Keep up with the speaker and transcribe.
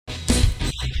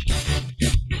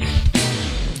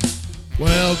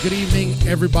Well, good evening,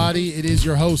 everybody. It is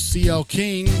your host, CL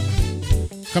King,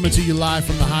 coming to you live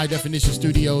from the High Definition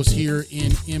Studios here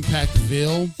in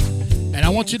Impactville. And I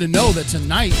want you to know that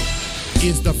tonight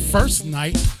is the first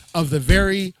night of the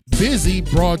very busy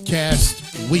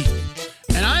broadcast week.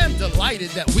 And I am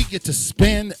delighted that we get to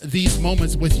spend these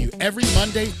moments with you every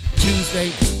Monday,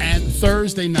 Tuesday, and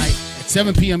Thursday night at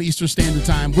 7 p.m. Eastern Standard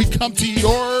Time. We come to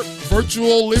your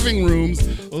virtual living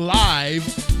rooms live,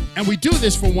 and we do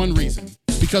this for one reason,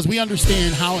 because we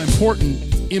understand how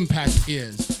important impact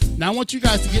is. Now, I want you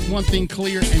guys to get one thing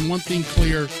clear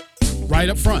right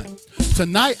up front.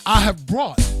 Tonight, I have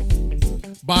brought,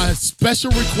 by a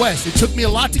special request, it took me a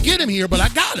lot to get him here, but I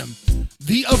got him,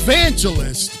 the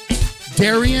Evangelist,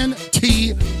 Darrien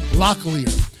T.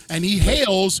 Locklear. And he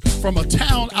hails from a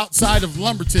town outside of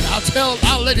Lumberton.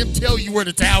 I'll let him tell you where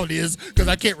the town is because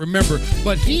I can't remember.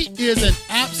 But he is an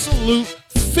absolute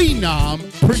phenom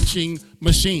preaching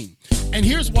machine. And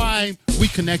here's why we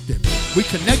connected. We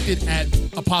connected at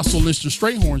Apostle Mr.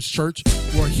 Strayhorn's church,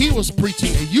 where he was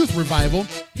preaching a youth revival.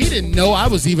 He didn't know I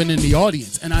was even in the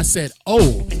audience. And I said,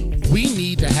 oh, we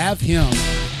need to have him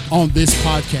on this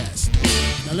podcast.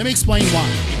 Now, let me explain why.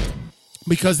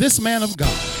 Because this man of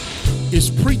God is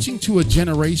preaching to a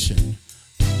generation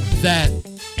that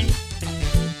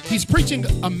he's preaching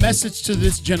a message to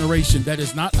this generation that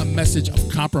is not a message of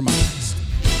compromise.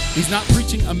 He's not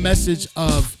preaching a message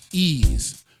of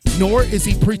ease, nor is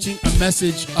he preaching a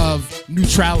message of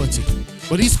neutrality,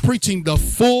 but he's preaching the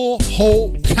full,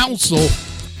 whole counsel,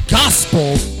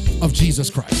 gospel of Jesus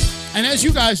Christ. And as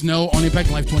you guys know, on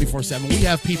Impact Life 24/7, we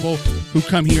have people who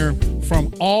come here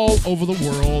from all over the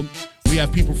world. We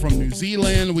have people from New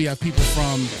Zealand. We have people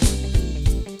from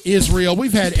Israel.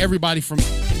 We've had everybody from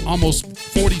almost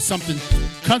 40-something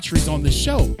countries on this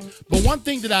show. But one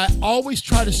thing that I always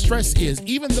try to stress is,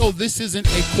 even though this isn't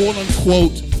a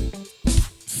quote-unquote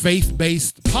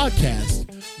faith-based podcast,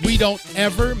 we don't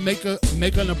ever make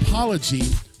an apology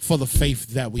for the faith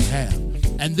that we have.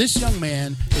 And this young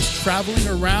man is traveling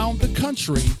around the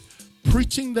country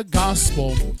preaching the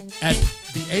gospel at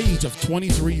the age of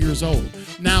 23 years old.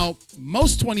 Now,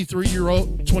 most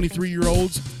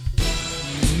 23-year-olds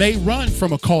may run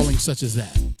from a calling such as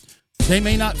that. They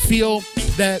may not feel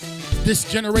that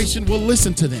this generation will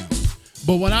listen to them.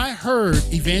 But when I heard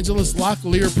Evangelist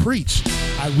Locklear preach,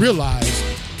 I realized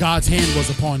God's hand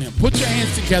was upon him. Put your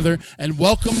hands together and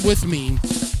welcome with me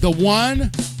the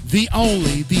one, the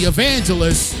only, the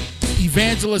Evangelist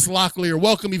Locklear.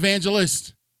 Welcome,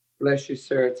 Evangelist. Bless you,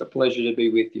 sir. It's a pleasure to be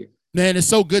with you. Man, it's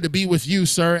so good to be with you,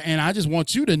 sir. And I just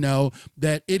want you to know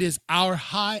that it is our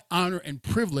high honor and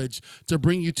privilege to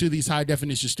bring you to these High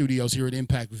Definition Studios here at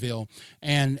Impactville.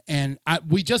 And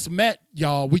we just met,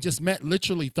 y'all. We just met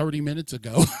literally 30 minutes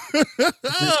ago.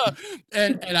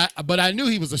 But I knew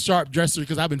he was a sharp dresser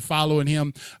because I've been following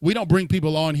him. We don't bring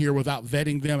people on here without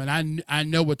vetting them. And I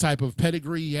know what type of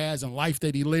pedigree he has and life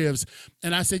that he lives.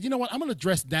 And I said, you know what? I'm going to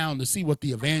dress down to see what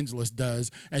the Evangelist does.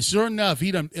 And sure enough,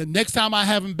 next time I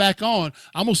have him back on,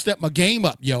 I'm gonna step my game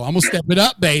up, yo. I'm gonna step it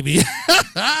up, baby.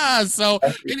 So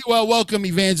anyway, welcome,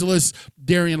 Evangelist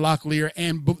Darrien Locklear,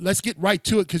 and let's get right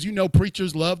to it, because you know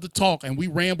preachers love to talk and we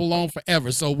ramble on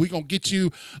forever. So we're gonna get you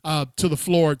to the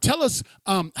floor. Tell us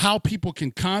how people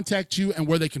can contact you and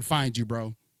where they can find you,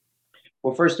 bro.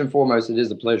 Well, first and foremost, it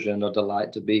is a pleasure and a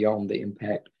delight to be on the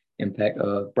Impact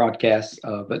broadcast,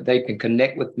 but they can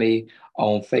connect with me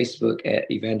on Facebook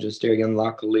at Evangelist Darrien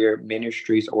Locklear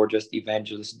Ministries, or just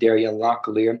Evangelist Darrien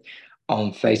Locklear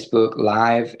on Facebook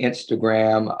Live,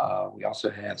 Instagram. We also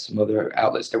have some other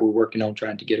outlets that we're working on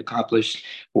trying to get accomplished.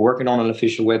 We're working on an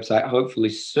official website, hopefully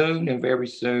soon and very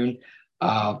soon.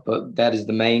 But that is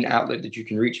the main outlet that you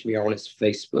can reach me on, is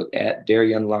Facebook at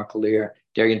Darrien Locklear,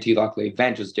 Darrien T. Locklear,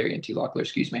 Evangelist Darrien T. Locklear,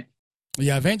 excuse me.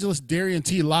 Yeah, Evangelist Darrien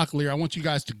T. Locklear, I want you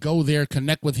guys to go there,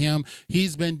 connect with him.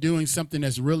 He's been doing something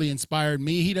that's really inspired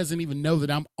me. He doesn't even know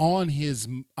that I'm on his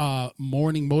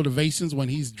morning motivations when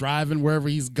he's driving wherever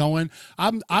he's going.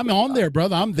 I'm on there,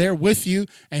 brother. I'm there with you.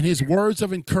 And his words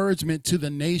of encouragement to the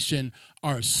nation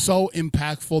are so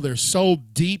impactful. They're so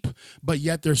deep, but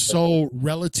yet they're so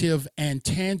relative and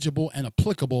tangible and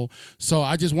applicable. So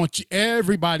I just want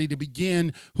everybody to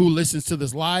begin, who listens to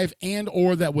this live and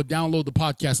or that would download the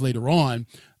podcast later on,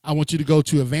 I want you to go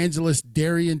to Evangelist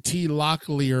Darrien T.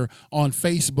 Locklear on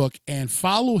Facebook and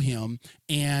follow him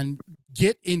and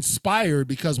get inspired,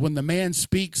 because when the man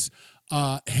speaks,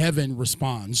 heaven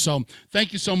responds. So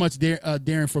thank you so much,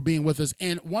 Darren, for being with us.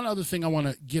 And one other thing I want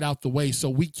to get out the way so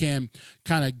we can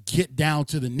kind of get down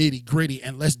to the nitty gritty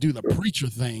and let's do the preacher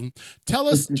thing. Tell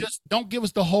us, just don't give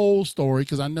us the whole story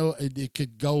because I know it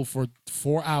could go for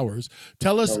 4 hours.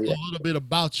 Tell us a little bit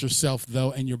about yourself,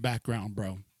 though, and your background,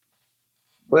 bro.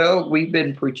 Well, we've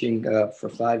been preaching for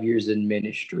 5 years in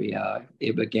ministry.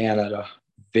 It began at a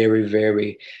very,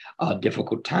 very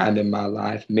difficult time in my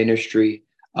life. Ministry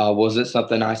wasn't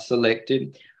something I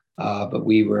selected, but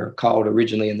we were called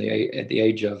originally at the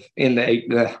age of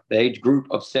the age group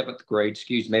of seventh grade.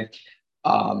 Excuse me.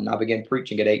 I began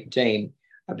preaching at 18.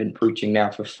 I've been preaching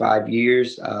now for 5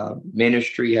 years.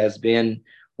 Ministry has been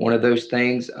one of those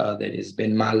things that has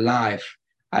been my life.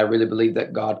 I really believe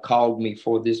that God called me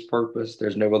for this purpose.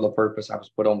 There's no other purpose. I was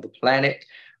put on the planet.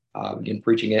 Began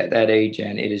preaching at that age,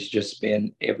 and it has just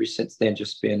been, ever since then,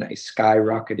 just been a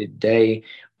skyrocketed day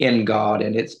in God,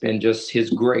 and it's been just His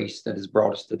grace that has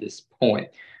brought us to this point.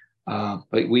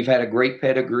 But we've had a great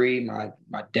pedigree. My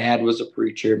dad was a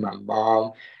preacher. My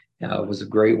mom was a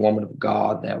great woman of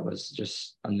God that was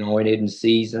just anointed and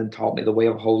seasoned, taught me the way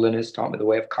of holiness, taught me the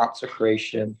way of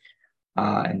consecration.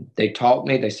 And they taught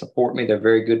me, they support me. They're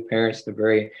very good parents. They're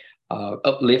very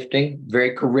uplifting,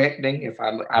 very correcting. If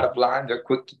I'm out of line, they're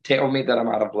quick to tell me that I'm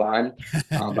out of line.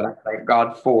 But I thank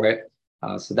God for it.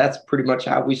 So that's pretty much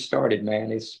how we started,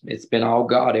 man. It's been all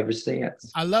God ever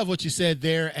since. I love what you said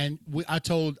there, and I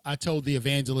told the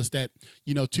evangelist that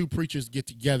two preachers get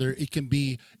together, it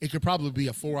could probably be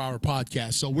a 4-hour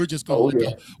podcast. So we're just gonna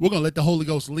let the Holy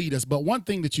Ghost lead us. But one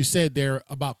thing that you said there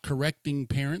about correcting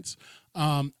parents,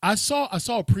 I saw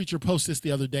a preacher post this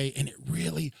the other day, and it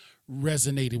really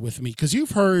resonated with me because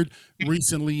you've heard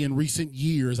recently in recent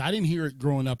years. I didn't hear it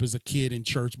growing up as a kid in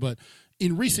church, but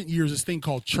in recent years, this thing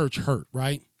called church hurt,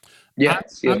 right?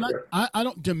 Yes, I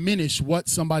don't diminish what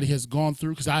somebody has gone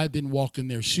through because I didn't walk in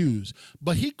their shoes.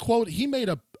 But he made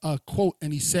a quote,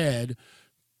 and he said,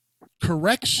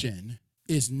 "Correction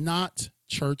is not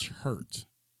church hurt."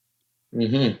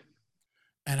 Mm-hmm.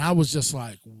 And I was just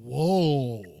like,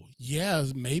 whoa, yeah,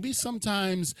 maybe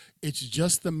sometimes it's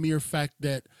just the mere fact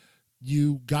that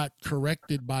you got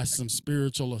corrected by some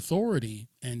spiritual authority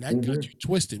and that got you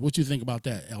twisted. What do you think about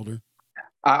that, Elder?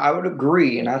 I would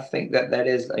agree, and I think that that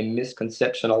is a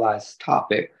misconceptualized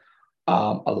topic. A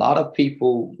lot of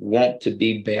people want to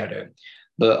be better,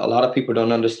 but a lot of people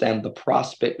don't understand the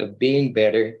prospect of being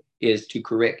better is to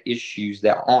correct issues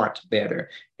that aren't better.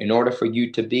 In order for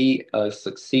you to be a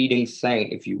succeeding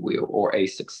saint, if you will, or a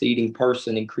succeeding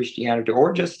person in Christianity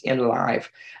or just in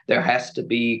life, there has to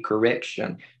be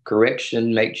correction.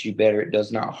 Correction makes you better, it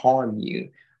does not harm you.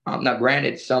 Now,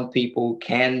 granted, some people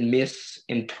can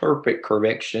misinterpret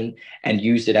correction and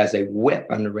use it as a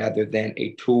weapon rather than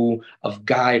a tool of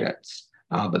guidance.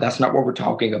 But that's not what we're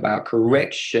talking about.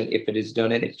 Correction, if it is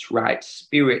done in its right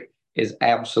spirit, is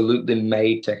absolutely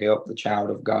made to help the child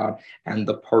of God and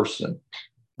the person.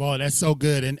 Boy, that's so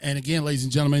good. And again, ladies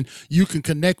and gentlemen, you can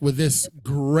connect with this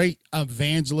great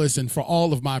evangelist. And for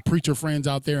all of my preacher friends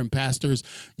out there and pastors,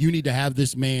 you need to have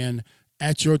this man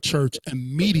at your church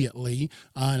immediately.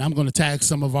 And I'm going to tag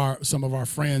some of our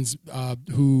friends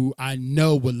who I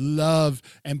know would love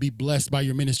and be blessed by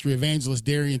your ministry. Evangelist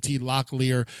Darrien T.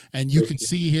 Locklear. And you can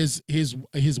see his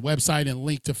website and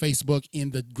link to Facebook in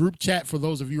the group chat for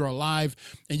those of you who are live.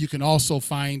 And you can also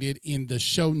find it in the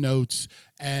show notes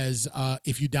as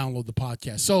if you download the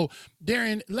podcast. So,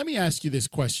 Darrien, let me ask you this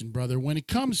question, brother. When it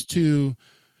comes to,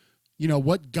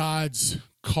 what God's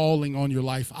calling on your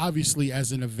life, obviously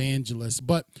as an evangelist,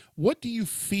 but what do you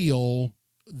feel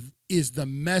is the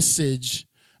message?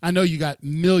 I know you got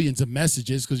millions of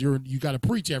messages because you got to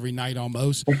preach every night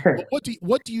almost. But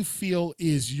what do you feel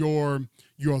is your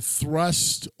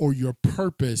thrust or your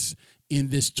purpose in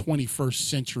this 21st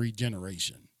century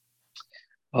generation?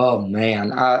 Oh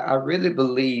man, I really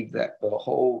believe that the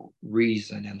whole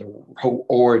reason and the whole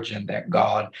origin that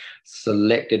God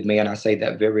selected me, and I say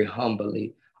that very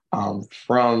humbly,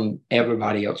 from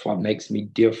everybody else, what makes me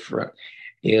different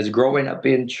is growing up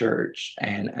in church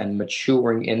and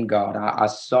maturing in God. I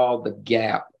saw the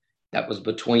gap that was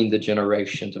between the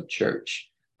generations of church.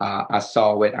 I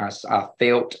saw it. I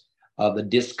felt the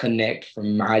disconnect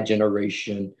from my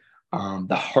generation,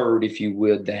 the hurt, if you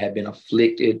would, that had been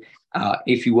afflicted,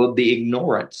 if you will, the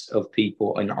ignorance of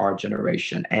people in our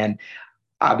generation. And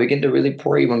I began to really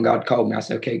pray when God called me. I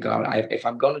said, okay, God, if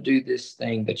I'm going to do this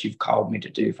thing that you've called me to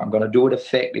do, if I'm going to do it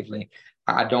effectively,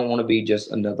 I don't want to be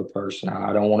just another person.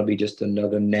 I don't want to be just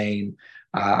another name.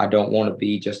 I don't want to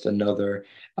be just another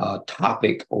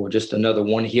topic or just another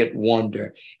one-hit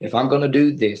wonder. If I'm going to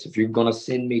do this, if you're going to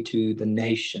send me to the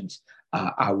nations,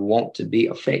 I want to be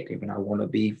effective, and I want to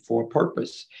be for a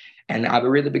purpose. And I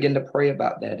really began to pray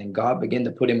about that. And God began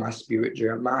to put in my spirit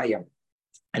Jeremiah,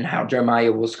 and how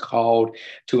Jeremiah was called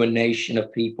to a nation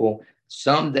of people,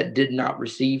 some that did not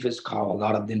receive his call. A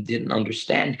lot of them didn't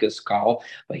understand his call,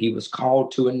 but he was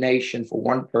called to a nation for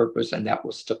one purpose, and that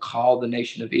was to call the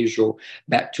nation of Israel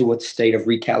back to a state of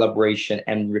recalibration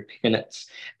and repentance.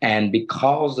 And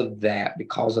because of that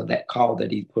call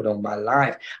that he put on my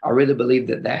life, I really believe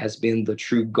that that has been the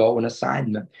true goal and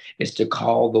assignment, is to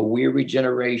call the weary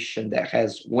generation that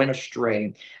has went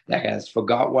astray, that has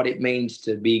forgot what it means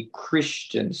to be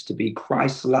Christians, to be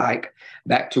Christ-like,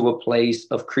 back to a place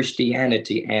of Christianity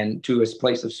and to a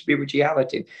place of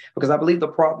spirituality. Because I believe the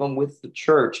problem with the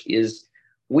church is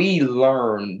we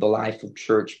learn the life of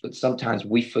church, but sometimes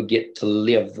we forget to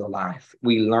live the life.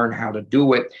 We learn how to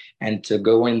do it and to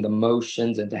go in the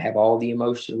motions and to have all the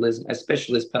emotionalism,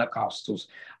 especially as Pentecostals.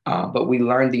 But we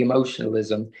learn the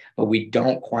emotionalism, but we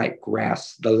don't quite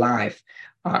grasp the life.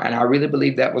 And I really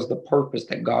believe that was the purpose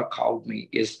that God called me,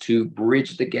 is to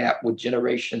bridge the gap with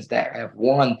generations that have,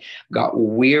 one, got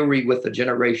weary with a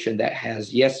generation that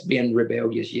has, yes, been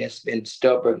rebellious, yes, been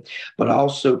stubborn, but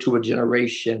also to a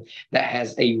generation that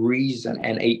has a reason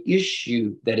and a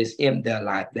issue that is in their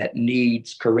life that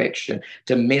needs correction,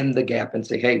 to mend the gap and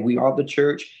say, hey, we are the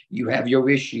church. You have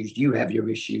your issues. You have your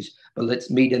issues. But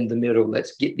let's meet in the middle.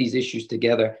 Let's get these issues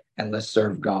together and let's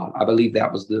serve God. I believe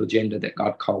that was the agenda that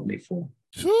God called me for.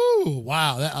 Whew,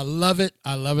 wow, I love it.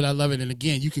 I love it. I love it. And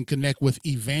again, you can connect with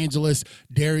Evangelist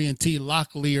Darrien T.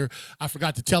 Locklear. I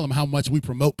forgot to tell him how much we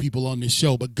promote people on this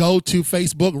show, but go to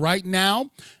Facebook right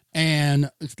now and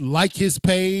like his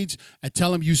page and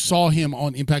tell him you saw him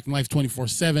on Impacting Life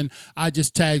 24/7. I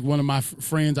just tagged one of my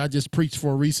friends I just preached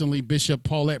for recently, Bishop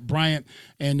Paulette Bryant.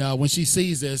 And when she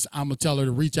sees this, I'm going to tell her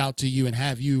to reach out to you and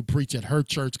have you preach at her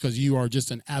church, because you are just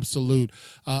an absolute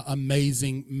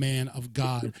amazing man of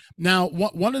God. Now,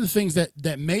 one of the things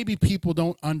that maybe people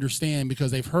don't understand,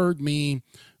 because they've heard me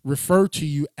refer to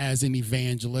you as an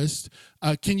evangelist,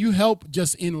 can you help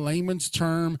just in layman's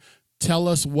term tell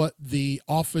us what the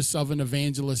office of an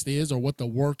evangelist is, or what the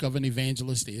work of an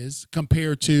evangelist is,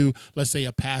 compared to, let's say,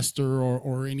 a pastor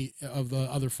or any of the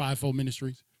other fivefold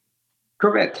ministries?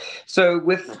 Correct. So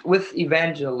with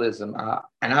evangelism,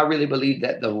 and I really believe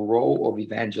that the role of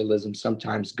evangelism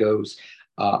sometimes goes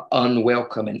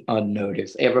unwelcome and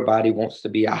unnoticed. Everybody wants to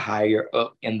be a higher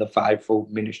up in the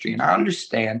fivefold ministry, and I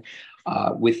understand.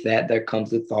 With that, there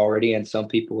comes authority, and some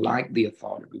people like the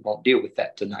authority. We won't deal with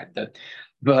that tonight, though.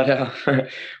 But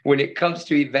when it comes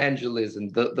to evangelism,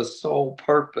 the sole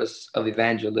purpose of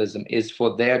evangelism is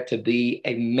for there to be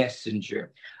a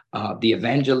messenger. The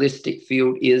evangelistic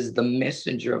field is the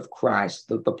messenger of Christ,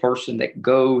 the person that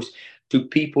goes to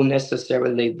people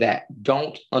necessarily that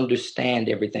don't understand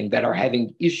everything, that are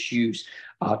having issues,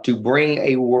 to bring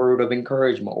a word of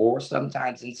encouragement, or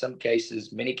sometimes, in some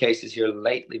cases, many cases here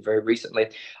lately, very recently,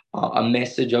 a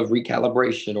message of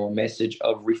recalibration, or a message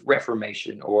of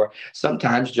reformation, or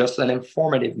sometimes just an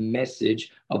informative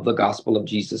message of the gospel of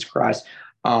Jesus Christ.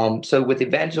 So with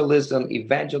evangelism,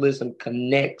 evangelism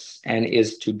connects and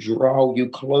is to draw you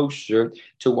closer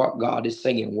to what God is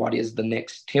saying. What is the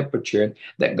next temperature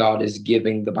that God is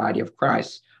giving the body of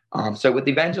Christ? So with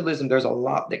evangelism, there's a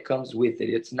lot that comes with it.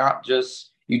 It's not just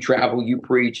you travel, you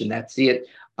preach, and that's it.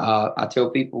 I tell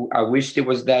people, I wish it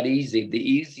was that easy. The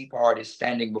easy part is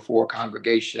standing before a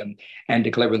congregation and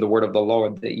declaring the word of the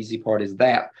Lord. The easy part is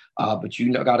that. But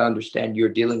you got to understand, you're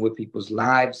dealing with people's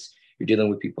lives. You're dealing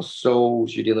with people's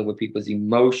souls. You're dealing with people's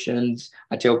emotions.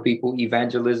 I tell people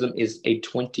evangelism is a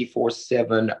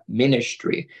 24/7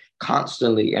 ministry,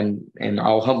 constantly. And in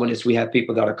all humbleness, we have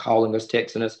people that are calling us,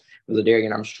 texting us, Brother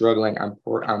Darrien, I'm struggling.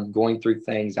 I'm going through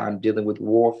things. I'm dealing with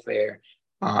warfare.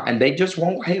 And they just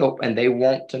want help, and they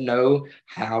want to know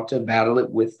how to battle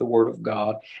it with the word of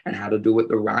God and how to do it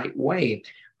the right way.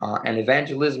 And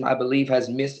evangelism, I believe, has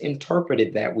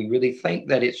misinterpreted that. We really think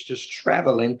that it's just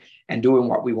traveling and doing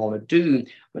what we want to do,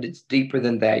 but it's deeper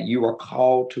than that. You are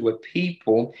called to a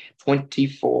people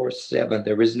 24/7.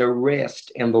 There is no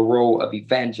rest in the role of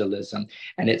evangelism,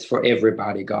 and it's for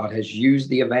everybody. God has used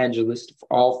the evangelist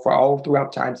for all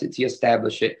throughout time since he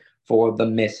established it, for the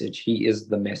message. He is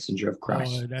the messenger of Boy,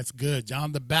 Christ. that's good.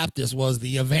 John the Baptist was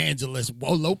the evangelist.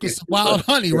 Well, locust and wild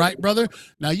honey, right, brother?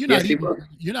 Now Yes, he was.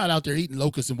 you're not out there eating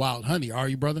locust and wild honey, are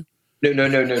you, brother? No, no,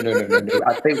 no, no, no, no, no, no.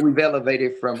 I think we've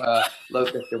elevated from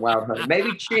locust and wild honey.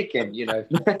 Maybe chicken, you know.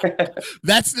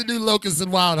 That's the new locust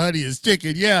and wild honey is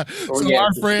chicken. Yeah. Oh, So yes, our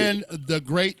it's chicken. friend, the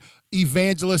great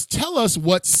evangelist, tell us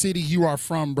what city you are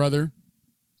from, brother.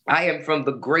 I am from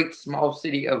the great small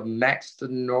city of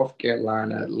Maxton, North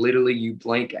Carolina. Literally, you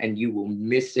blink and you will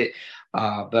miss it.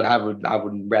 But I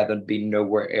would rather be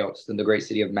nowhere else than the great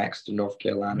city of Maxton, North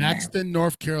Carolina now. Maxton,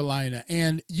 North Carolina.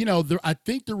 And, I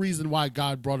think the reason why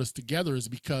God brought us together is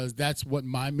because that's what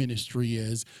my ministry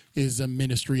is a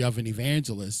ministry of an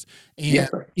evangelist. And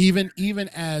Yes, sir. even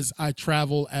as I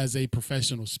travel as a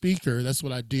professional speaker, that's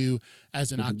what I do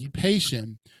as an Mhm.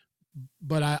 occupation.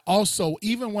 But I also,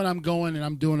 even when I'm going and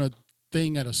I'm doing a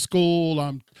thing at a school,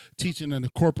 I'm teaching in a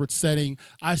corporate setting,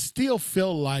 I still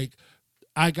feel like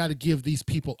I got to give these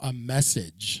people a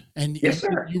message. And Yes,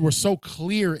 sir. you were so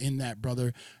clear in that,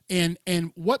 brother. And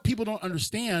what people don't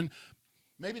understand,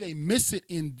 maybe they miss it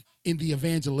in the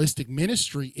evangelistic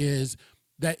ministry, is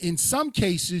that in some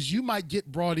cases you might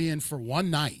get brought in for one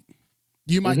night.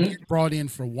 You might Hmm. get brought in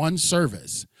for one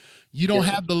service. You don't Yes,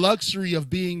 sir. have the luxury of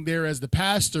being there as the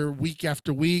pastor week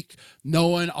after week,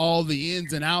 knowing all the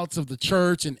ins and outs of the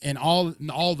church and all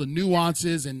the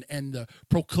nuances and the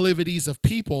proclivities of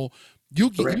people. You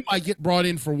Correct. might get brought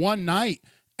in for one night,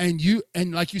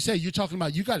 and like you said, you're talking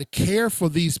about you got to care for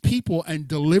these people and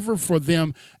deliver for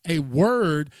them a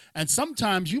word. And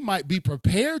sometimes you might be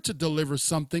prepared to deliver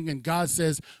something, and God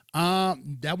says,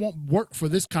 that won't work for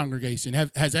this congregation.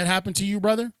 Has that happened to you,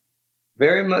 brother?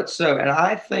 Very much so. And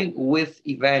I think with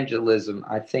evangelism,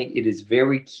 I think it is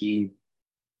very key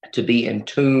to be in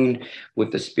tune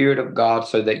with the Spirit of God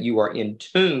so that you are in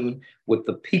tune with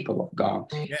the people of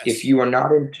God. If Yes. you are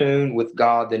not in tune with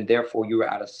God, then therefore you are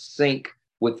out of sync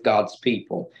with God's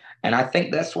people. And I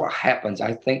think that's what happens.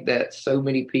 I think that so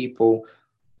many people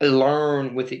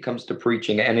learn when it comes to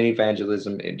preaching and in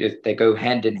evangelism, they go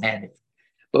hand in hand.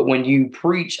 But when you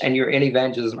preach and you're in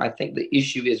evangelism, I think the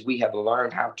issue is we have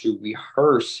learned how to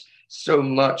rehearse so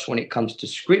much when it comes to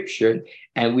scripture,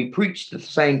 and we preach the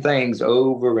same things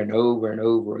over and over and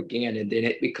over again, and then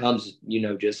it becomes,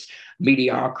 just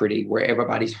mediocrity where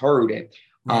everybody's heard it.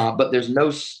 Right. But there's no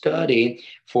study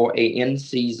for a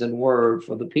in-season word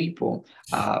for the people.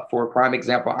 For a prime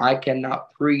example, I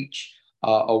cannot preach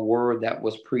a word that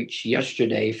was preached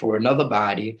yesterday for another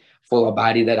body, for a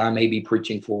body that I may be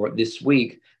preaching for this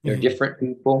week. They're Mhm. different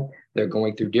people. They're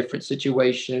going through different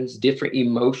situations, different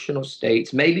emotional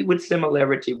states, maybe with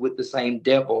similarity with the same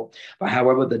devil, but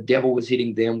however, the devil was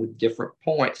hitting them with different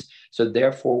points. So,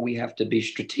 therefore, we have to be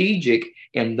strategic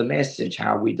in the message,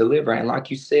 how we deliver. And,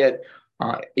 like you said,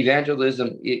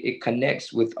 evangelism, it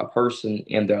connects with a person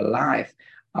in their life.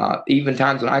 Even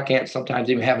times when I can't sometimes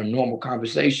even have a normal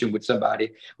conversation with somebody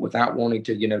without wanting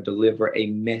to, deliver a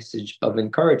message of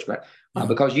encouragement, Yeah.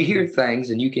 because you hear things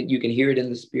and you can hear it in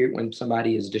the spirit when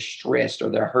somebody is distressed or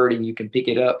they're hurting. You can pick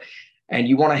it up, and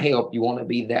you want to help. You want to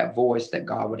be that voice that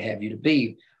God would have you to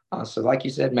be. So, like you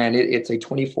said, man, it's a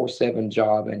 24/7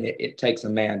 job, and it takes a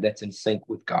man that's in sync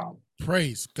with God.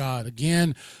 Praise God.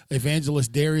 Again,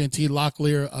 Evangelist Darrien T.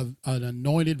 Locklear, an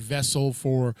anointed vessel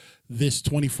for this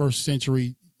 21st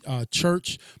century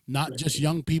church, not just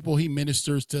young people. He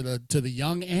ministers to the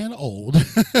young and old.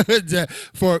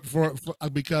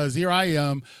 Because here I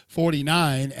am,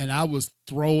 49, and I was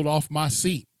thrown off my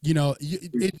seat.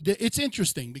 It's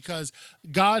interesting because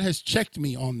God has checked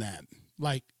me on that.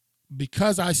 Like,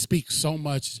 because I speak so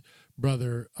much,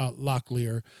 brother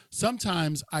Locklear,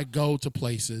 sometimes I go to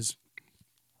places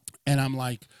and I'm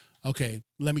like, okay,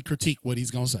 let me critique what he's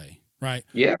gonna say, right?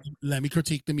 Yeah. Let me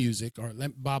critique the music, or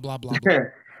blah blah blah blah,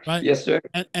 right? Yes, sir.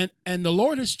 And the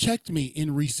Lord has checked me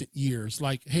in recent years,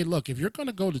 like, hey, look, if you're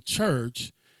gonna go to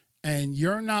church and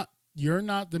you're not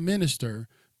the minister,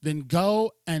 then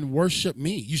go and worship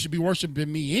me. You should be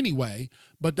worshiping me anyway,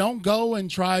 but don't go and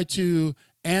try to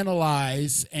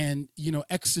analyze and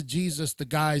exegesis the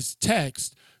guy's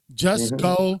text. Just Hmm.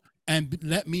 go and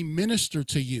let me minister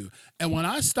to you. And when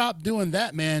I stopped doing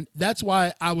that, man, that's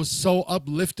why I was so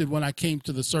uplifted when I came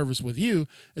to the service with you,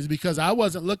 is because I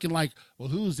wasn't looking like, well,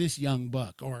 who's this young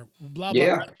buck or blah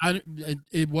blah. Yeah.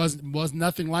 It was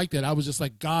nothing like that. I was just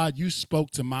like, God, you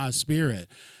spoke to my spirit.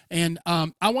 And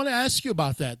I want to ask you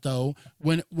about that, though.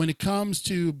 When it comes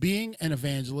to being an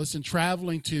evangelist and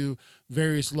traveling to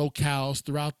various locales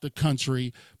throughout the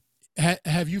country,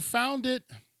 have you found it?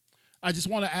 I just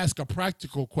want to ask a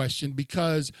practical question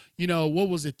because, what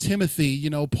was it, Timothy?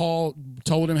 Paul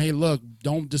told him, hey, look,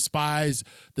 don't despise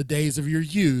the days of your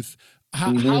youth.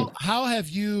 How, how, Hmm. how have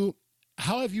you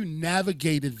how have you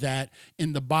navigated that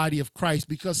in the body of Christ?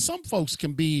 Because some folks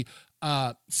can be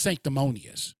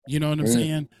sanctimonious. You know what I'm Hmm.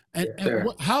 saying? And, Yes, and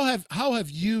sir. how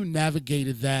have you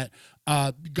navigated that?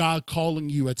 God calling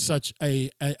you at such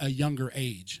a younger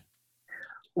age.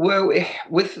 Well,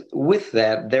 with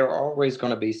that, there are always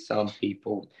going to be some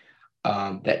people.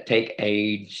 that take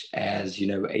age as,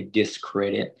 a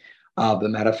discredit. But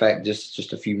matter of fact,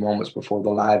 just a few moments before the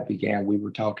live began, we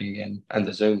were talking, and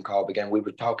the Zoom call began. We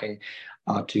were talking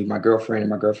to my girlfriend,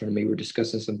 and my girlfriend and me were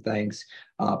discussing some things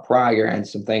prior, and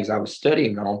some things I was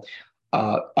studying on.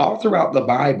 All throughout the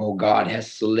Bible, God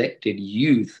has selected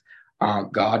youth.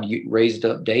 God raised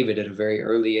up David at a very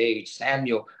early age.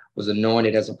 Samuel was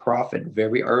anointed as a prophet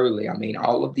very early. I mean,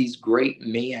 all of these great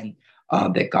men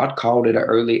that God called at an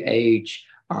early age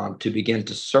to begin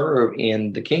to serve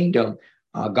in the kingdom.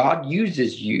 God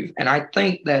uses youth. And I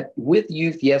think that with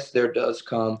youth, yes, there does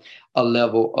come a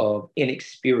level of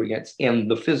inexperience in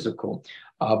the physical.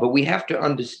 But we have to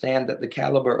understand that the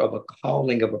caliber of a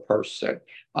calling of a person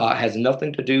has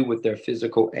nothing to do with their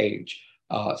physical age.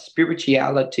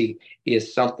 Spirituality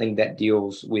is something that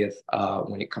deals with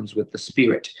when it comes with the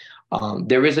spirit.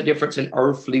 There is a difference in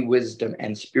earthly wisdom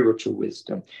and spiritual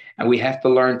wisdom, and we have to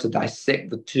learn to dissect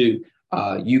the two.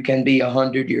 You can be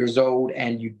 100 years old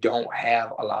and you don't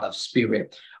have a lot of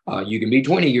spirit. You can be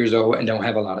 20 years old and don't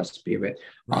have a lot of spirit.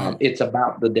 Right. It's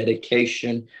about the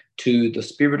dedication to the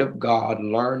Spirit of God,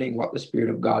 learning what the Spirit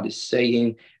of God is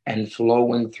saying and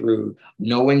flowing through.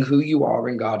 Knowing who you are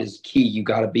in God is key. You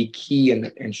got to be key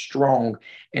and strong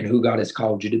in who God has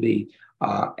called you to be.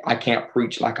 I can't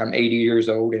preach like I'm 80 years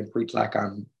old and preach like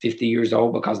I'm 50 years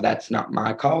old, because that's not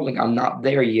my calling. I'm not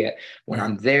there yet. When Right.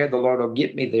 I'm there, the Lord will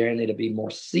get me there, and it'll be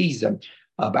more seasoned.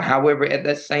 But however, at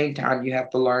that same time, you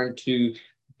have to learn to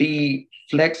be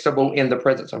flexible in the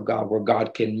presence of God, where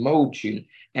God can mold you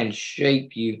and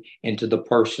shape you into the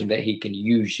person that He can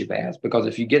use you as. Because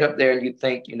if you get up there and you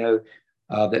think,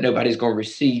 that nobody's going to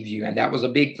receive you, and that was a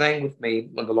big thing with me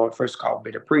when the Lord first called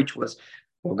me to preach, was,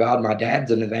 well, God, my dad's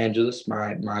an evangelist.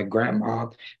 My grandma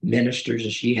ministers,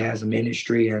 and she has a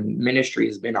ministry, and ministry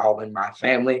has been all in my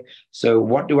family. So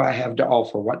what do I have to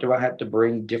offer? What do I have to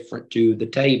bring different to the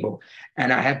table?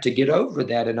 And I had to get over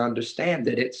that and understand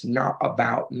that it's not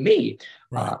about me.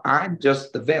 Right. I'm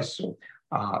just the vessel.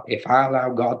 If I allow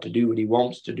God to do what He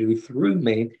wants to do through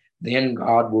me, then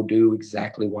God will do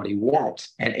exactly what He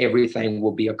wants, and everything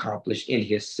will be accomplished in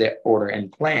His set order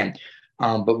and plan.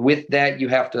 But with that, you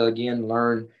have to again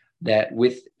learn that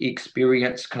with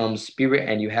experience comes spirit,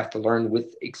 and you have to learn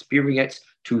with experience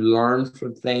to learn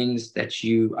from things that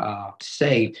you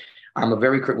say. I'm a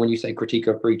very, when you say critique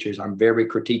of preachers, I'm very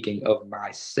critiquing of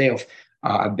myself.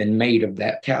 I've been made of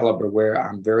that caliber where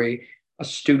I'm very a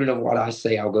student of what I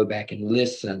say. I'll go back and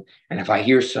listen. And if I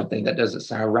hear something that doesn't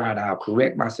sound right, I'll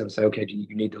correct myself and say, okay,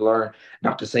 you need to learn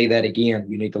not to say that again.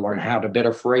 You need to learn how to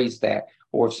better phrase that.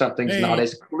 Or if something's not Hey,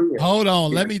 as clear. hold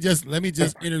on. Yeah. Let me just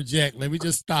interject. Let me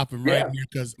just stop him right Yeah. here,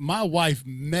 because my wife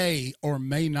may or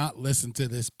may not listen to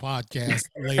this podcast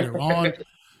later on.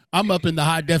 I'm up in the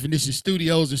high definition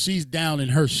studios and she's down in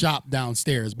her shop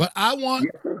downstairs. But I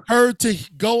want her to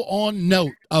go on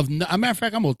note of, a matter of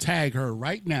fact, I'm gonna tag her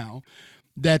right now,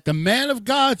 that the man of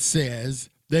God says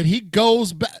that he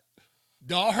goes back.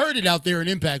 Y'all heard it out there in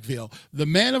Impactville. The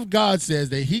man of God says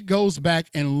that he goes back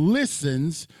and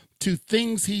listens to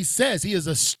things he says. He is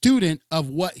a student of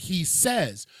what he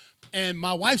says. And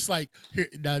my wife's like, here,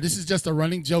 now this is just a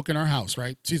running joke in our house,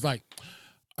 right? She's like,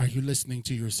 are you listening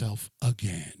to yourself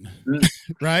again? Mm.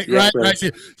 Right, Yes, right, sir.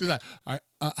 right. She's like,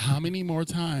 how many more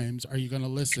times are you going to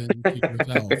listen to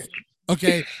yourself?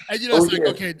 Okay, and Oh, it's like,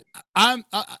 yes. okay,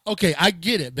 okay, I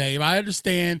get it, babe. I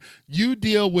understand you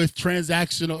deal with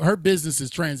transactional. Her business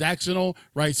is transactional,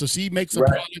 right? So she makes a Right.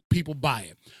 product, people buy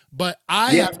it. But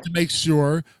I Yeah. have to make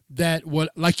sure that, what,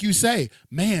 like you say,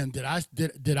 man, did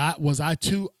I was I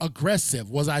too aggressive?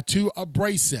 Was I too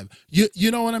abrasive?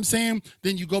 You know what I'm saying?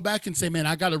 Then you go back and say, man,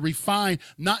 I got to refine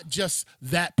not just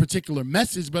that particular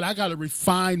message, but I got to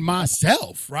refine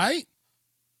myself, right?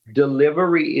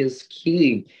 Delivery is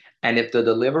key. And if the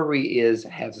delivery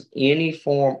has any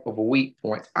form of weak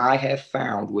points, I have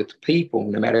found with people,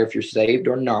 no matter if you're saved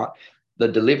or not, the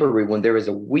delivery, when there is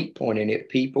a weak point in it,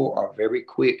 people are very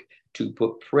quick to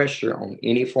put pressure on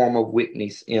any form of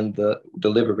weakness in the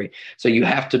delivery. So you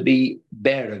have to be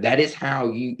better. That is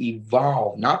how you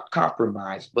evolve, not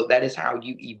compromise, but that is how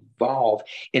you evolve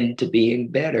into being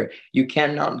better. You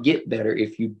cannot get better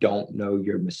if you don't know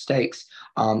your mistakes.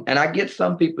 And I get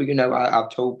some people, I've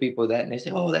told people that, and they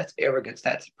say, oh, that's arrogance,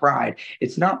 that's pride.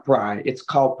 It's not pride, it's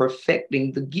called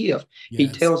perfecting the gift. He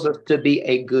Yes, tells us to be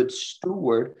a good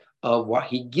steward of what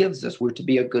He gives us. We're to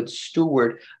be a good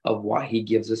steward of what He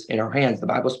gives us in our hands. The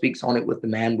Bible speaks on it with the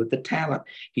man with the talent.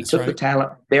 He that's took the right.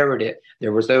 talent, buried it.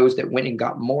 There was those that went and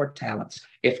got more talents.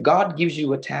 If God gives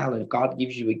you a talent, if God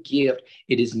gives you a gift,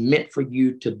 it is meant for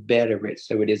you to better it.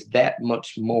 So it is that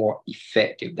much more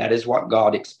effective. That is what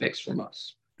God expects from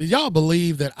us. Did y'all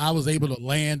believe that I was able to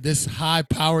land this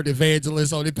high-powered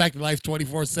evangelist on Impact Life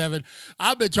 24/7?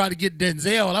 I've been trying to get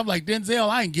Denzel, and I'm like, Denzel,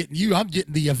 I ain't getting you. I'm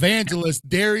getting the evangelist,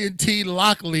 Darrien T.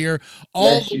 Locklear,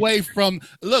 all Bless the you. way from,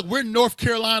 look, we're North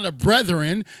Carolina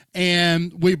brethren,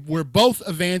 and we're both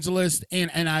evangelists, and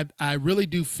I really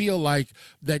do feel like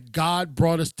that God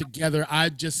brought us together. I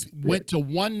just Yeah. went to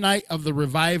one night of the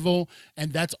revival,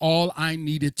 and that's all I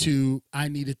needed to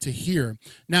hear.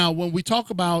 Now, when we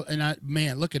talk about, and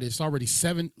man, look at it, it's already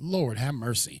 7. Lord have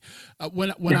mercy.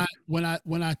 When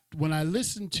I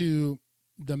listen to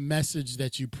the message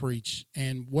that you preach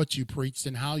and what you preached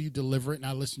and how you deliver it, and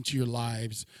I listen to your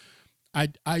lives,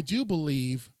 I do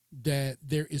believe that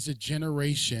there is a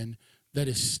generation that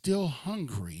is still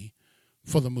hungry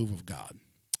for the move of God.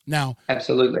 Now,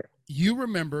 Absolutely. you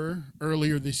remember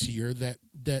earlier this year that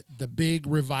the big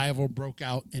revival broke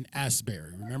out in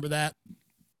Asbury. Remember that?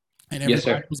 And Yes,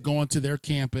 everybody sir. was going to their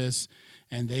campus,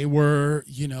 and they were,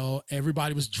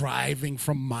 everybody was driving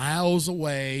from miles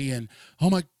away, and oh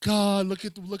my God, look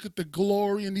at the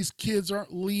glory, and these kids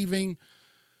aren't leaving.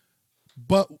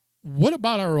 But what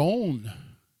about our own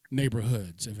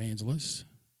neighborhoods, evangelists?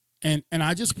 And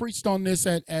I just preached on this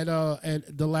at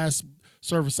the last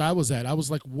service I was at. I was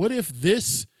like, what if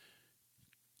this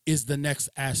is the next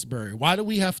Asbury? Why do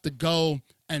we have to go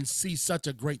and see such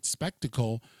a great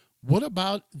spectacle? What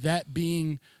about that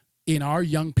being in our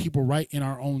young people right in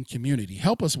our own community?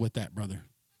 Help us with that, brother.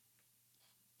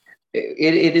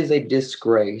 It is a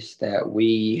disgrace that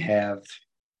we have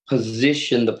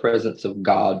positioned the presence of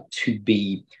God to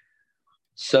be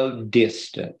so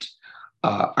distant.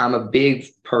 I'm a big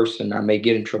person. I may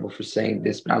get in trouble for saying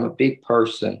this, but I'm a big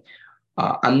person.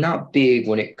 I'm not big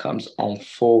when it comes on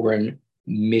foreign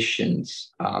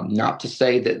missions. Not to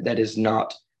say that that is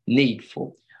not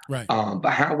needful, Right.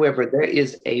 but however, there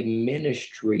is a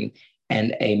ministry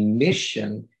and a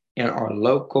mission in our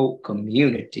local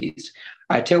communities.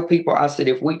 I tell people, I said,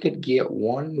 if we could get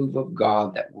one move of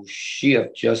God that will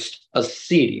shift just a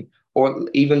city, or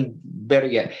even better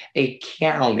yet, a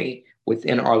county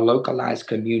within our localized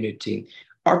community,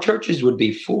 our churches would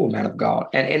be full, man of God.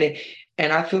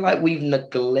 And I feel like we've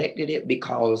neglected it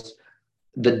because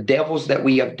the devils that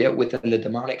we have dealt with and the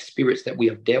demonic spirits that we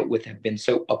have dealt with have been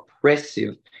so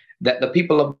oppressive that the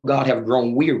people of God have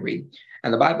grown weary.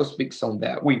 And the Bible speaks on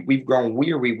that. We've grown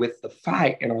weary with the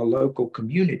fight in our local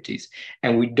communities,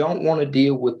 and we don't want to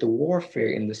deal with the warfare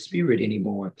in the spirit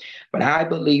anymore. But I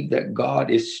believe that God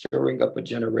is stirring up a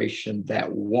generation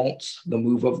that wants the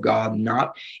move of God,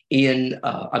 not in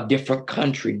a different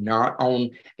country, not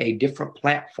on a different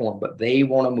platform, but they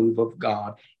want a move of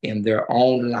God in their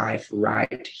own life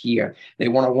right here. They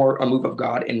want to work a move of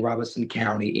God in Robeson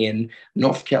County, in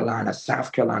North Carolina,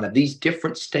 South Carolina, these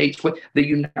different states, with the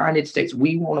United States.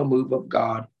 We want a move of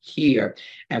God here,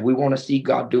 and we want to see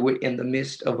God do it in the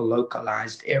midst of a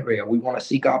localized area. We want to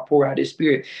see God pour out his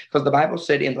spirit, because the Bible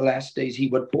said in the last days he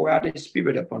would pour out his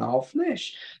spirit upon all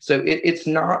flesh. So it's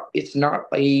not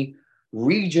a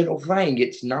regional thing.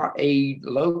 It's not a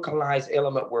localized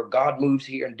element where God moves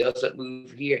here and doesn't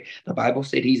move here. The Bible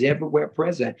said he's everywhere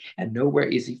present and nowhere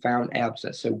is he found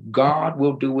absent. So God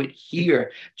will do it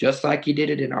here, just like he did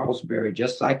it in Alsbury,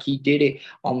 just like he did it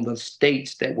on the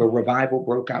states that where revival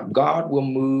broke out. God will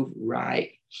move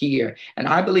right here. And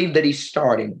I believe that he's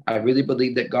starting. I really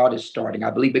believe that God is starting.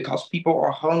 I believe because people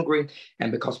are hungry and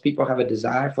because people have a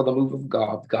desire for the move of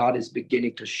God, God is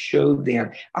beginning to show them,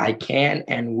 I can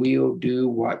and will do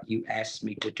what you asked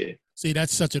me to do. See,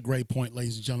 that's such a great point,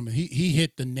 ladies and gentlemen. He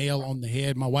hit the nail on the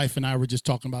head. My wife and I were just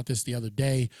talking about this the other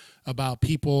day about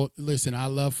people. Listen, I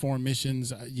love foreign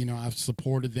missions. I've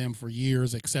supported them for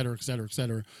years, et cetera, et cetera, et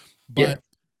cetera. Yeah. But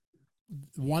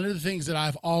one of the things that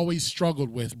I've always struggled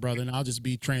with, brother, and I'll just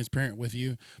be transparent with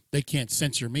you, they can't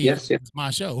censure me because Yes. Yes. it's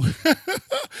my show.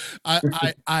 I,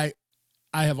 I, I,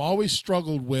 I have always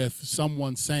struggled with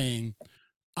someone saying,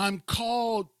 I'm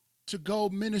called to go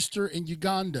minister in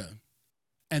Uganda,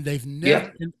 and they've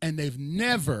never Yeah. and they've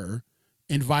never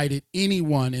invited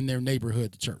anyone in their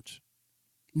neighborhood to church.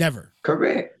 Never.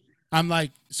 Correct. I'm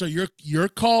like, so you're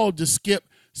called to skip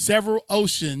several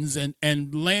oceans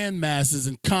and land masses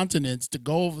and continents to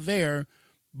go over there,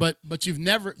 but you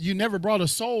never brought a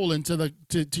soul into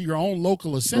to your own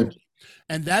local Mm. assembly.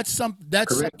 And that's Correct.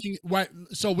 something, right?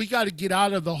 So we got to get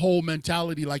out of the whole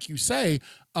mentality, like you say,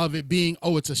 of it being,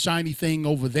 oh, it's a shiny thing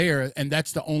over there, and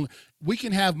that's the only. We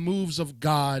can have moves of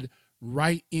God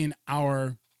right in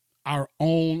our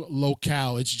own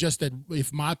locale. It's just that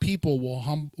if my people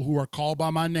who are called by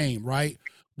my name, right,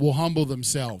 will humble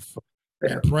themselves,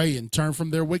 and pray and turn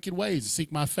from their wicked ways and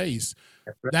seek my face.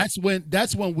 That's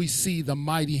when we see the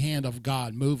mighty hand of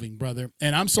God moving, brother.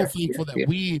 And I'm so thankful that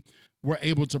we were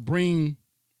able to bring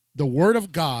the word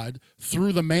of God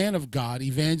through the man of God,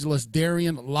 Evangelist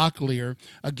Darrien Locklear.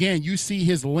 Again, you see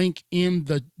his link in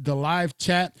the live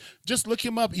chat. Just look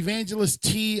him up, Evangelist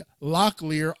T.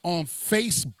 Locklear on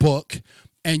Facebook,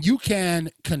 and you can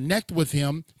connect with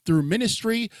him through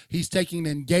ministry. He's taking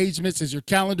engagements. Is your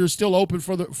calendar still open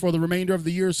for the remainder of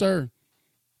the year, sir?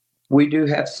 We do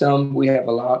have some. We have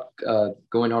a lot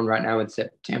going on right now in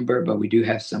September, but we do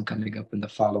have some coming up in the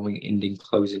following ending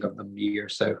closing of the year.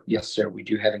 So yes, sir, we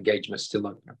do have engagements still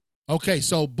open. Okay,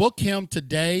 so book him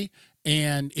today,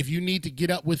 and if you need to get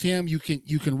up with him, you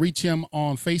can reach him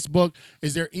on Facebook.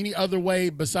 Is there any other way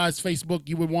besides Facebook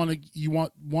you would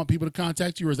want people to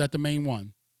contact you, or is that the main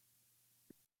one?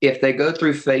 If they go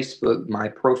through Facebook, my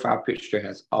profile picture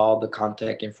has all the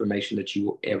contact information that you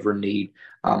will ever need.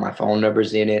 My phone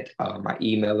number's in it, my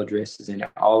email address is in it,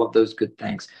 all of those good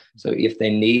things. So if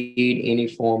they need any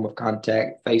form of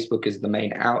contact, Facebook is the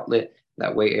main outlet.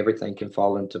 That way everything can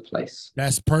fall into place.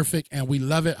 That's perfect, and we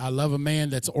love it. I love a man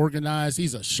that's organized.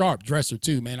 He's a sharp dresser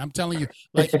too, man. I'm telling you,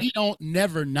 like, he don't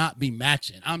never not be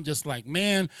matching. I'm just like,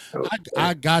 man,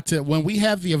 I got to, when we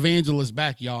have the Evangelist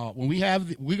back, y'all,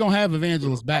 we're gonna have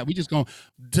Evangelist back. We just gonna,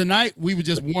 tonight we were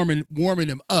just warming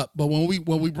him up, but when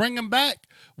we bring him back,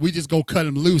 we just gonna cut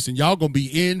him loose, and y'all gonna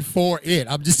be in for it.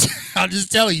 I'm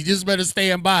just telling you, just better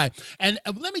stand by. And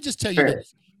let me just tell you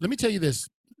this. Let me tell you this,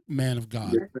 man of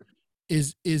God.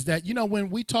 Is that, when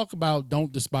we talk about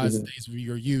don't despise the days of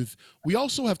your youth, we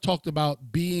also have talked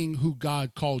about being who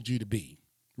God called you to be,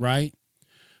 right?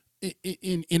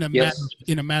 In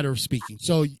a matter of speaking.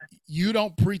 So you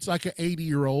don't preach like an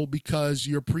 80-year-old because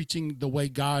you're preaching the way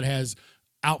God has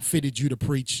outfitted you to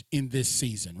preach in this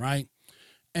season, right?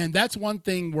 And that's one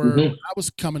thing where when I was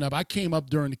coming up, I came up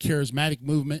during the charismatic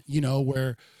movement,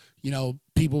 where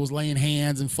people was laying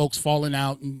hands and folks falling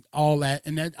out and all that.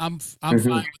 And that I'm fine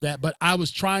with that. But I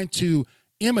was trying to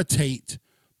imitate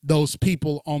those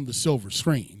people on the silver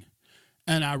screen.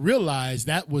 And I realized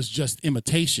that was just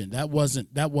imitation. That wasn't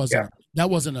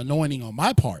anointing on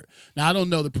my part. Now, I don't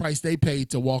know the price they paid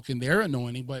to walk in their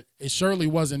anointing, but it surely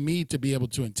wasn't me to be able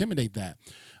to intimidate that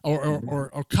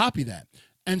or copy that.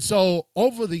 And so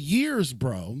over the years,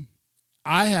 bro,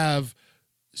 I have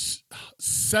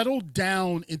settled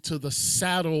down into the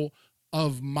saddle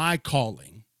of my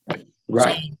calling.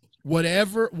 Right.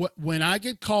 So when I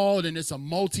get called and it's a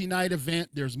multi-night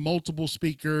event, there's multiple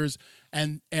speakers,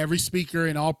 and every speaker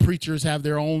and all preachers have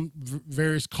their own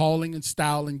various calling and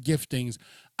style and giftings.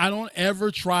 I don't ever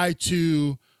try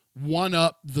to one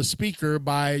up the speaker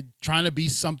by trying to be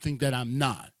something that I'm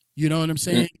not. You know what I'm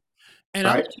saying? And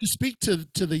I want you to speak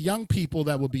to the young people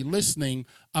that will be listening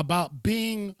about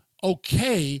being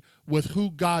okay with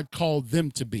who God called them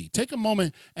to be. Take a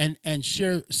moment and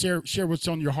share what's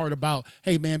on your heart about,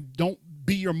 hey man, don't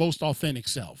be your most authentic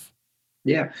self.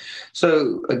 Yeah.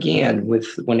 So again,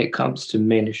 when it comes to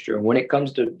ministry, when it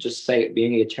comes to just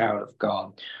being a child of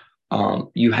God,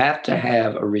 you have to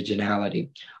have originality.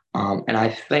 And I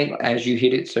think, as you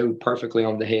hit it so perfectly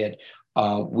on the head,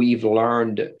 we've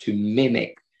learned to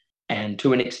mimic, and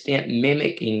to an extent,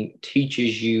 mimicking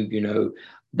teaches you,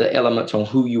 the elements on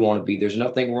who you want to be. There's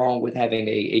nothing wrong with having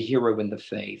a hero in the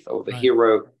faith or the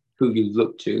hero who you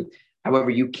look to. However,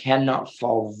 you cannot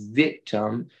fall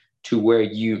victim to where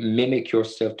you mimic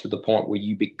yourself to the point where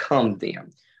you become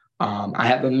them. I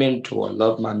have a mentor. I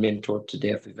love my mentor to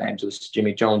death. Evangelist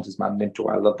Jimmy Jones is my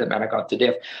mentor. I love that man of God to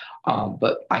death.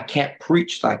 But I can't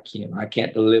preach like him. I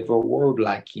can't deliver a word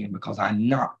like him because I'm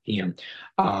not him.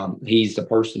 He's the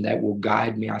person that will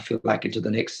guide me, I feel like, into the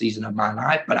next season of my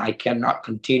life. But I cannot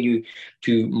continue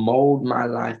to mold my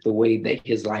life the way that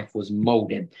his life was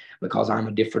molded because I'm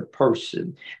a different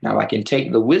person. Now, I can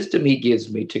take the wisdom he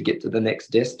gives me to get to the next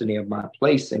destiny of my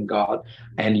place in God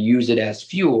and use it as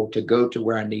fuel to go to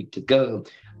where I need to go.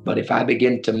 But if I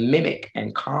begin to mimic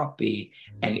and copy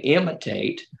and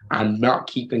imitate, I'm not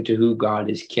keeping to who God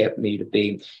has kept me to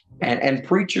be. And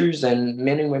preachers and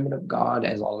men and women of God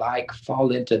as alike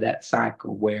fall into that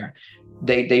cycle where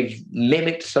they've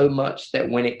mimicked so much that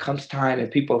when it comes time and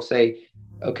people say,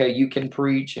 okay, you can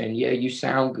preach and yeah, you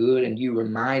sound good and you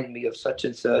remind me of such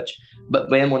and such. But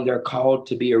then when they're called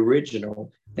to be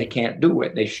original, they can't do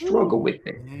it. They struggle with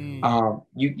it.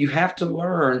 You have to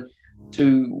learn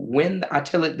I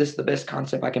tell it, this is the best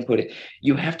concept I can put it.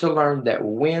 You have to learn that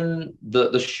when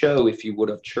the show, if you would,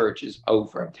 of church is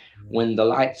over, when the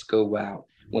lights go out,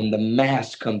 when the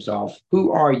mask comes off.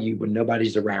 Who are you when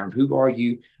nobody's around? Who are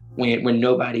you when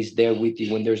nobody's there with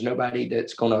you, when there's nobody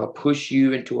that's going to push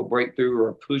you into a breakthrough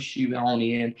or push you on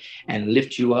in and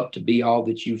lift you up to be all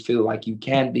that you feel like you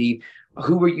can be?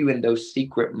 Who are you in those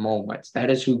secret moments? That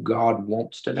is who God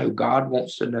wants to know. God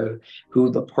wants to know who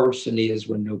the person is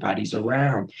when nobody's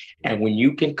around. And when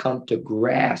you can come to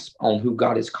grasp on who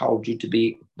God has called you to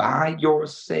be by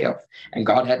yourself, and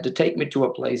God had to take me to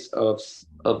a place of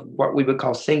what we would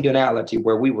call singularity,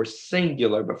 where we were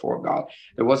singular before God.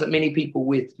 There wasn't many people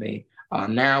with me.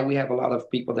 Now we have a lot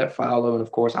of people that follow, and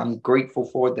of course, I'm grateful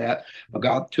for that. But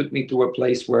God took me through a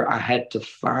place where I had to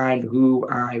find who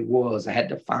I was. I had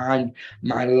to find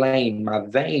my lane, my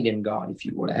vein in God, if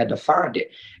you would. I had to find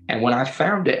it. And when I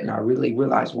found it and I really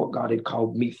realized what God had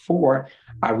called me for,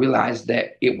 I realized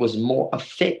that it was more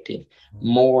effective,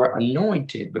 more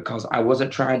anointed, because I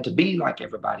wasn't trying to be like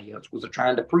everybody else, wasn't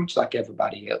trying to preach like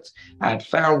everybody else. I had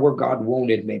found where God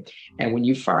wanted me. And when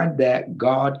you find that,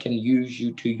 God can use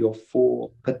you to your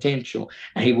full potential,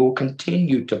 and He will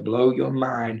continue to blow your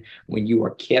mind when you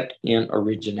are kept in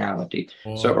originality.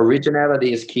 So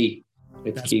originality is key.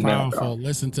 It's That's key, man. powerful.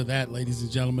 Listen to that, ladies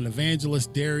and gentlemen.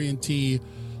 Evangelist Darrien T.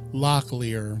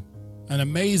 Locklear, an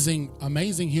amazing,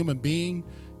 amazing human being.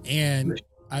 And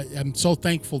I am so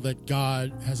thankful that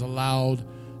God has allowed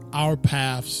our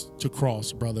paths to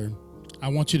cross, brother. I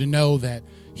want you to know that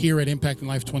here at Impacting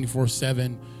Life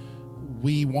 24/7,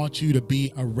 we want you to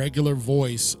be a regular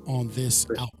voice on this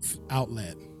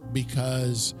outlet,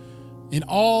 because in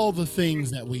all the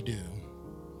things that we do,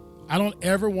 I don't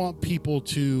ever want people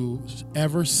to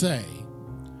ever say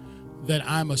that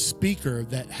I'm a speaker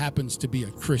that happens to be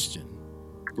a Christian.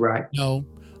 Right. No,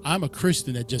 I'm a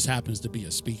Christian that just happens to be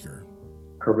a speaker.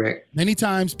 Correct. Many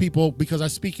times people, because I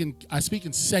speak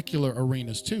in secular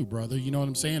arenas too, brother. You know what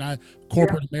I'm saying?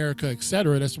 Corporate America,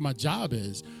 etc. That's what my job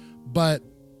is. But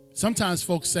sometimes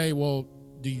folks say, well,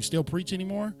 do you still preach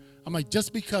anymore? I'm like,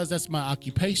 just because that's my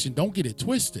occupation, don't get it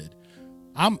twisted.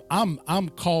 I'm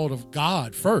called of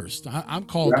God first. I'm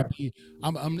called to be.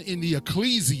 I'm in the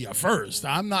ecclesia first.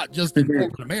 I'm not just in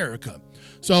corporate America.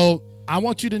 So I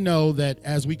want you to know that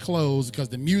as we close, because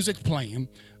the music's playing,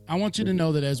 I want you to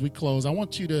know that as we close, I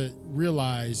want you to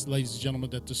realize, ladies and gentlemen,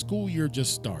 that the school year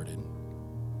just started,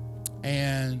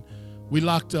 and we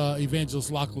locked Evangelist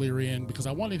Locklear in because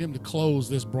I wanted him to close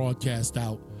this broadcast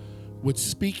out with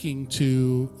speaking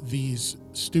to these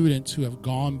students who have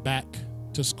gone back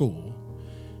to school.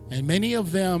 And many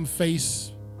of them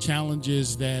face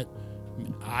challenges that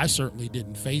I certainly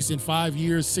didn't face in 5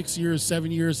 years, 6 years, 7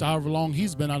 years, however long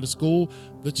he's been out of school.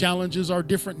 The challenges are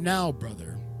different now,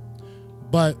 brother.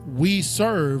 But we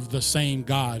serve the same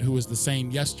God who is the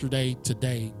same yesterday,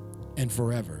 today, and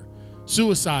forever.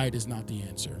 Suicide is not the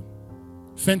answer.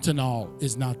 Fentanyl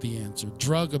is not the answer.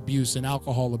 Drug abuse and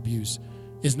alcohol abuse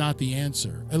is not the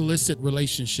answer. Illicit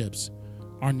relationships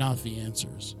are not the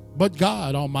answers. But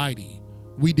God Almighty,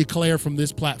 we declare from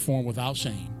this platform without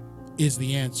shame, is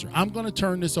the answer. I'm going to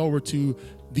turn this over to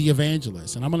the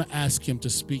evangelist, and I'm going to ask him to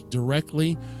speak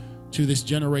directly to this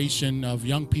generation of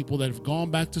young people that have gone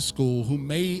back to school, who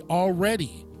may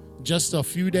already, just a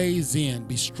few days in,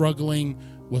 be struggling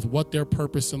with what their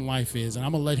purpose in life is. And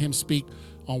I'm going to let him speak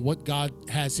on what God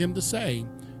has him to say,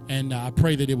 and I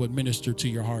pray that it would minister to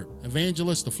your heart.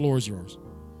 Evangelist, the floor is yours.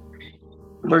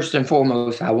 First and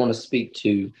foremost, I want to speak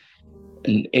to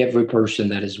every person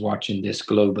that is watching this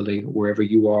globally, wherever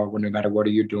you are, no matter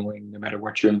what you're doing, no matter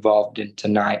what you're involved in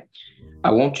tonight.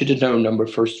 I want you to know,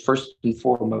 first and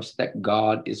foremost, that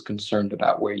God is concerned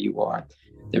about where you are.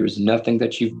 There is nothing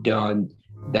that you've done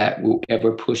that will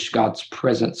ever push God's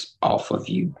presence off of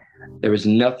you. There is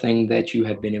nothing that you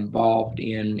have been involved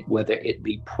in, whether it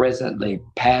be presently,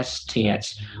 past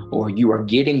tense, or you are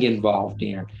getting involved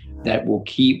in, that will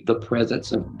keep the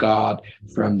presence of God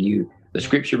from you. The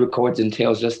scripture records and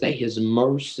tells us that His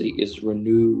mercy is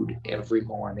renewed every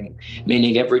morning,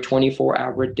 meaning every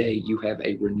 24-hour day, you have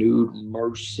a renewed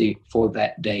mercy for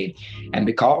that day. And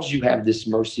because you have this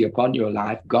mercy upon your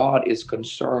life, God is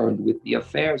concerned with the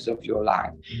affairs of your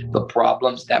life. The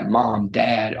problems that mom,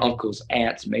 dad, uncles,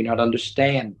 aunts may not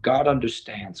understand, God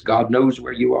understands. God knows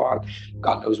where you are.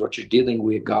 God knows what you're dealing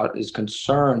with. God is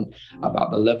concerned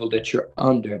about the level that you're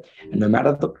under. And no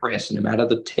matter the press, no matter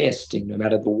the testing, no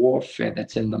matter the warfare, warfare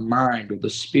that's in the mind or the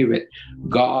spirit,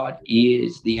 God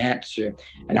is the answer.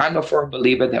 And I'm a firm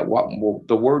believer that what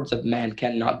the words of man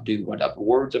cannot do, what the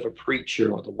words of a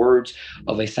preacher or the words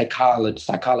of a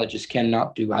psychologist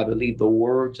cannot do, I believe the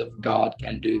words of God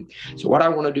can do. So what I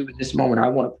want to do at this moment, I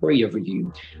want to pray over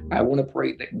you. I want to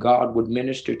pray that God would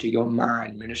minister to your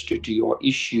mind, minister to your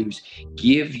issues,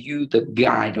 give you the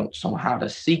guidance on how to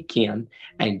seek Him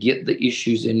and get the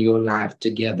issues in your life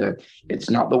together. It's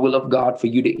not the will of God for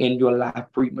you to end your life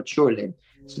prematurely.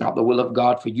 It's not the will of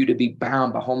God for you to be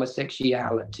bound by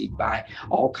homosexuality, by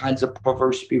all kinds of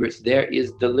perverse spirits. There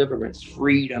is deliverance,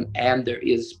 freedom, and there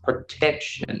is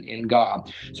protection in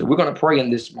God. So we're going to pray in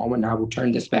this moment. I will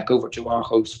turn this back over to our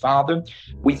host. Father,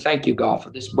 we thank you, God, for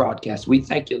this broadcast. We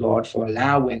thank you, Lord, for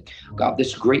allowing, God,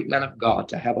 this great man of God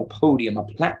to have a podium, a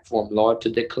platform, Lord, to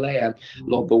declare,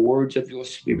 Lord, the words of your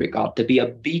spirit, God, to be a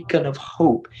beacon of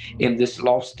hope in this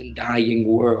lost and dying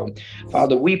world.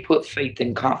 Father, we put faith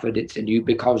and confidence in you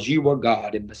because you are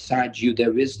God, and besides you,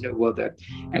 there is no other.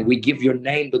 And we give your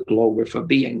name the glory for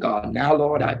being God. Now,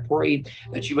 Lord, I pray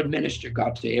that you would minister,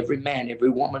 God, to every man, every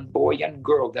woman, boy, and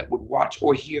girl that would watch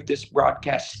or hear this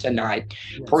broadcast tonight.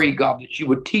 Yes. Pray, God, that you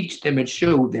would teach them and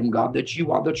show them, God, that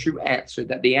you are the true answer,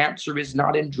 that the answer is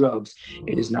not in drugs,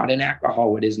 it is not in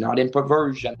alcohol, it is not in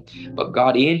perversion, but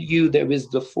God, in you there is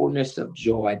the fullness of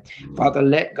joy. Father,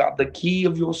 let, God, the key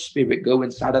of your spirit go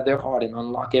inside of their heart and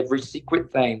unlock every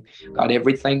secret thing, God,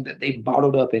 everything that they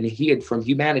bottled up and hid from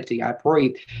humanity. I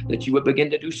pray that you would begin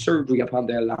to do surgery upon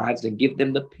their lives and give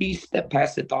them the peace that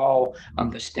passeth all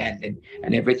understanding.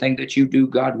 And everything that you do,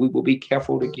 God, we will be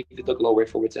careful to give you the glory,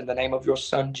 for it's in the name of your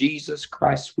Son, Jesus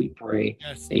Christ, we pray.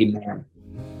 Yes. Amen.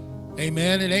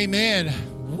 Amen and amen.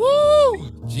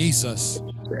 Woo! Jesus.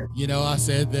 You know, I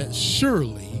said that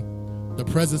surely the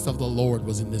presence of the Lord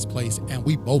was in this place, and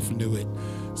we both knew it.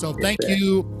 So thank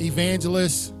you,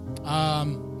 Evangelist.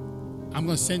 I'm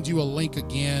going to send you a link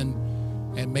again,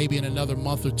 and maybe in another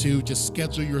month or two, just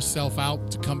schedule yourself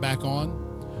out to come back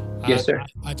on. Yes, sir.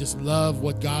 I just love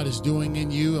what God is doing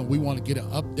in you, and we want to get an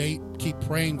update. Keep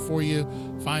praying for you.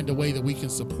 Find a way that we can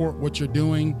support what you're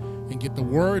doing and get the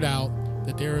word out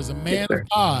that there is a man of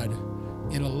God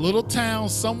in a little town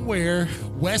somewhere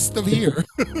west of here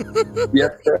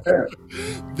yes, sir.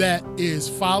 that is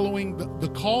following the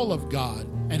call of God.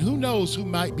 And who knows who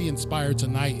might be inspired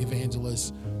tonight,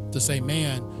 Evangelist, to say,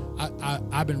 man,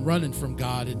 I've been running from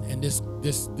God, and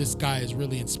this guy has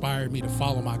really inspired me to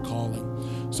follow my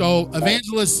calling. So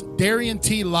Evangelist Darrien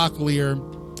T. Locklear,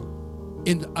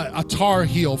 in a Tar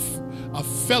Heel, a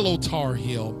fellow Tar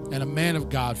Heel and a man of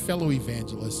God, fellow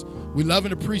evangelist. We love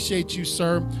and appreciate you,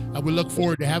 sir. And we look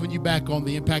forward to having you back on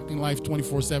the Impacting Life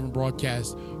 24/7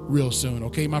 broadcast real soon.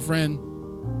 Okay, my friend?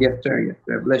 Yes, sir. Yes,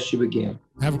 sir. Bless you again.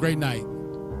 Have a great night.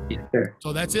 Yes, sir.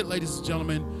 So that's it, ladies and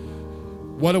gentlemen.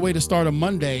 What a way to start a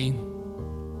Monday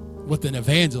with an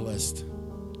evangelist.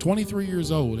 23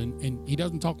 years old, and he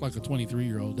doesn't talk like a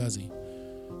 23-year-old, does he?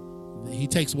 He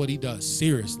takes what he does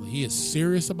seriously. He is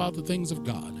serious about the things of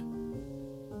God.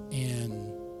 And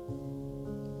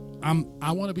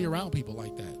I want to be around people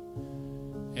like that.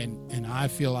 And I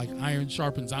feel like iron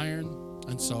sharpens iron.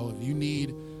 And so if you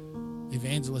need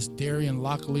Evangelist Darrien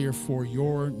Locklear for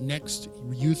your next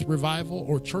youth revival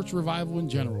or church revival in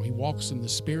general, he walks in the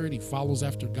Spirit. He follows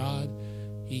after God.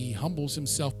 He humbles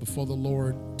himself before the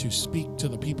Lord to speak to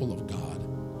the people of God.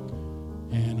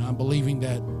 And I'm believing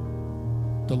that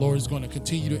the Lord is going to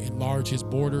continue to enlarge his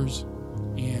borders.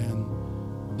 And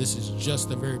this is just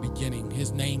the very beginning.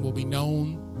 His name will be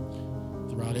known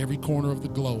throughout every corner of the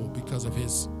globe because of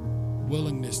his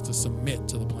willingness to submit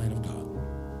to the plan of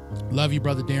God. Love you,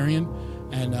 Brother Darrien,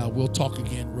 and we'll talk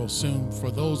again real soon.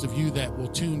 For those of you that will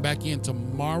tune back in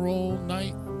tomorrow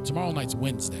night's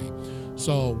Wednesday.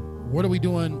 So what are we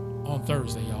doing on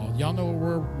Thursday, y'all? Y'all know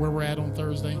where we're at on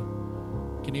Thursday?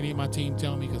 Can any of my team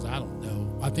tell me? Because I don't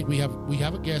know. I think we have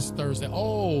a guest Thursday.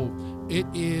 Oh, it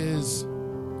is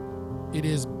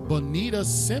Bonita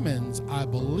Simmons, I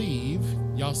believe.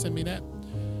 Y'all send me that.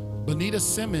 Bonita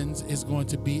Simmons is going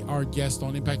to be our guest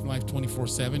on Impacting Life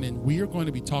 24/7, and we are going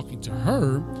to be talking to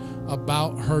her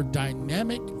about her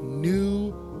dynamic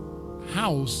new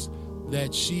house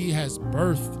that she has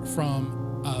birthed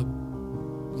from a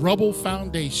rubble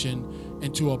foundation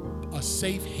into a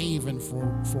safe haven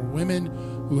for women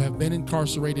who have been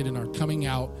incarcerated and are coming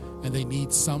out, and they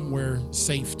need somewhere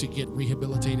safe to get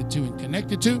rehabilitated to and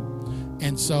connected to.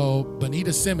 And so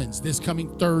Bonita Simmons, this coming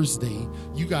Thursday,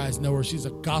 you guys know her. She's a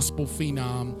gospel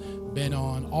phenom, been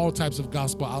on all types of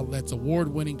gospel outlets,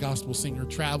 award-winning gospel singer,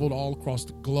 traveled all across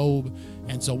the globe.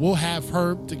 And so we'll have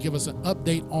her to give us an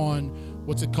update on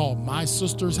what's it called, My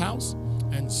Sister's House.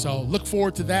 And so look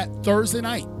forward to that Thursday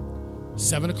night,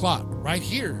 7 o'clock, right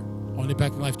here on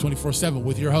Impacting Life 24/7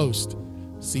 with your host,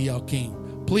 CL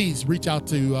King. Please reach out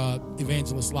to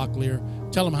Evangelist Locklear.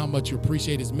 Tell him how much you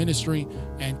appreciate his ministry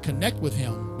and connect with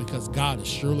him, because God is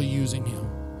surely using him.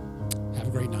 Have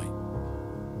a great night.